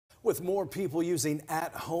With more people using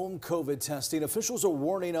at-home COVID testing, officials are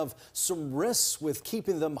warning of some risks with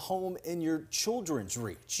keeping them home in your children's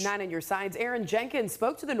reach. 9 on your sides. Aaron Jenkins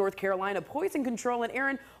spoke to the North Carolina Poison Control. And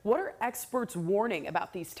Aaron, what are experts warning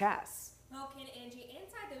about these tests? Well, Angie,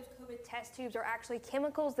 inside those COVID test tubes are actually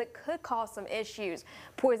chemicals that could cause some issues.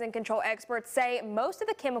 Poison control experts say most of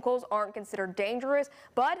the chemicals aren't considered dangerous,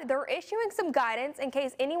 but they're issuing some guidance in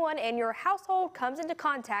case anyone in your household comes into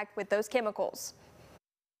contact with those chemicals.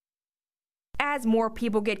 As more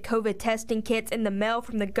people get COVID testing kits in the mail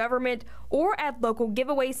from the government or at local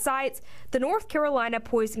giveaway sites, the North Carolina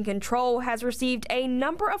Poison Control has received a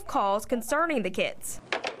number of calls concerning the kits.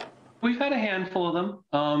 We've had a handful of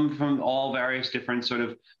them from all various different sort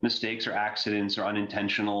of mistakes or accidents or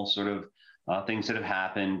unintentional sort of things that have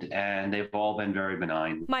happened, and they've all been very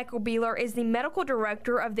benign. Michael Beeler is the medical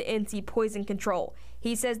director of the NC Poison Control.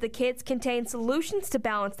 He says the kits contain solutions to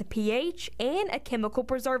balance the pH and a chemical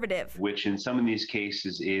preservative, which in some of these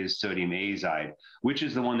cases is sodium azide, which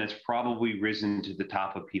is the one that's probably risen to the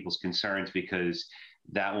top of people's concerns because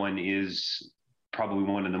that one is probably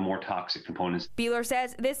one of the more toxic components. Beeler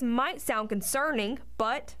says this might sound concerning,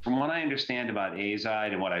 but from what I understand about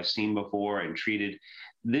azide and what I've seen before and treated,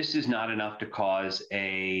 this is not enough to cause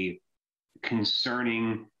a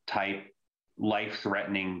concerning type,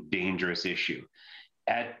 life-threatening, dangerous issue.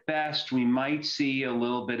 At best, we might see a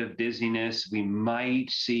little bit of dizziness, we might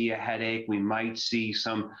see a headache, we might see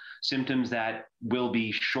some symptoms that will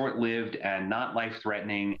be short-lived and not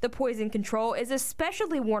life-threatening. The Poison Control is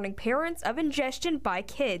especially warning parents of ingestion by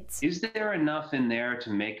kids. Is there enough in there to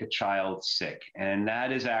make a child sick? And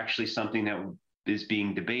that is actually something that is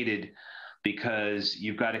being debated, because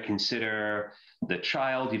you've got to consider the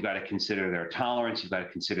child, you've got to consider their tolerance, you've got to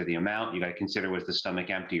consider the amount, you've got to consider was the stomach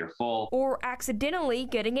empty or full. Or accidentally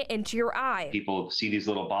getting it into your eye. People see these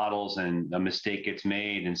little bottles and a mistake gets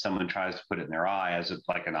made and someone tries to put it in their eye as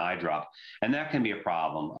like an eye drop, and that can be a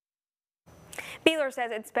problem. Beeler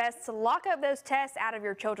says it's best to lock up those tests out of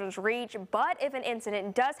your children's reach, but if an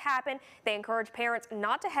incident does happen, they encourage parents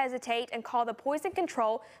not to hesitate and call the Poison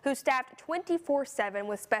Control, who's staffed 24/7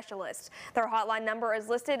 with specialists. Their hotline number is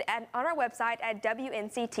listed on our website at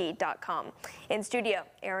WNCT.com. In studio,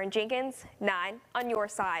 Aaron Jenkins, 9 on your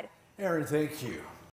side. Aaron, thank you.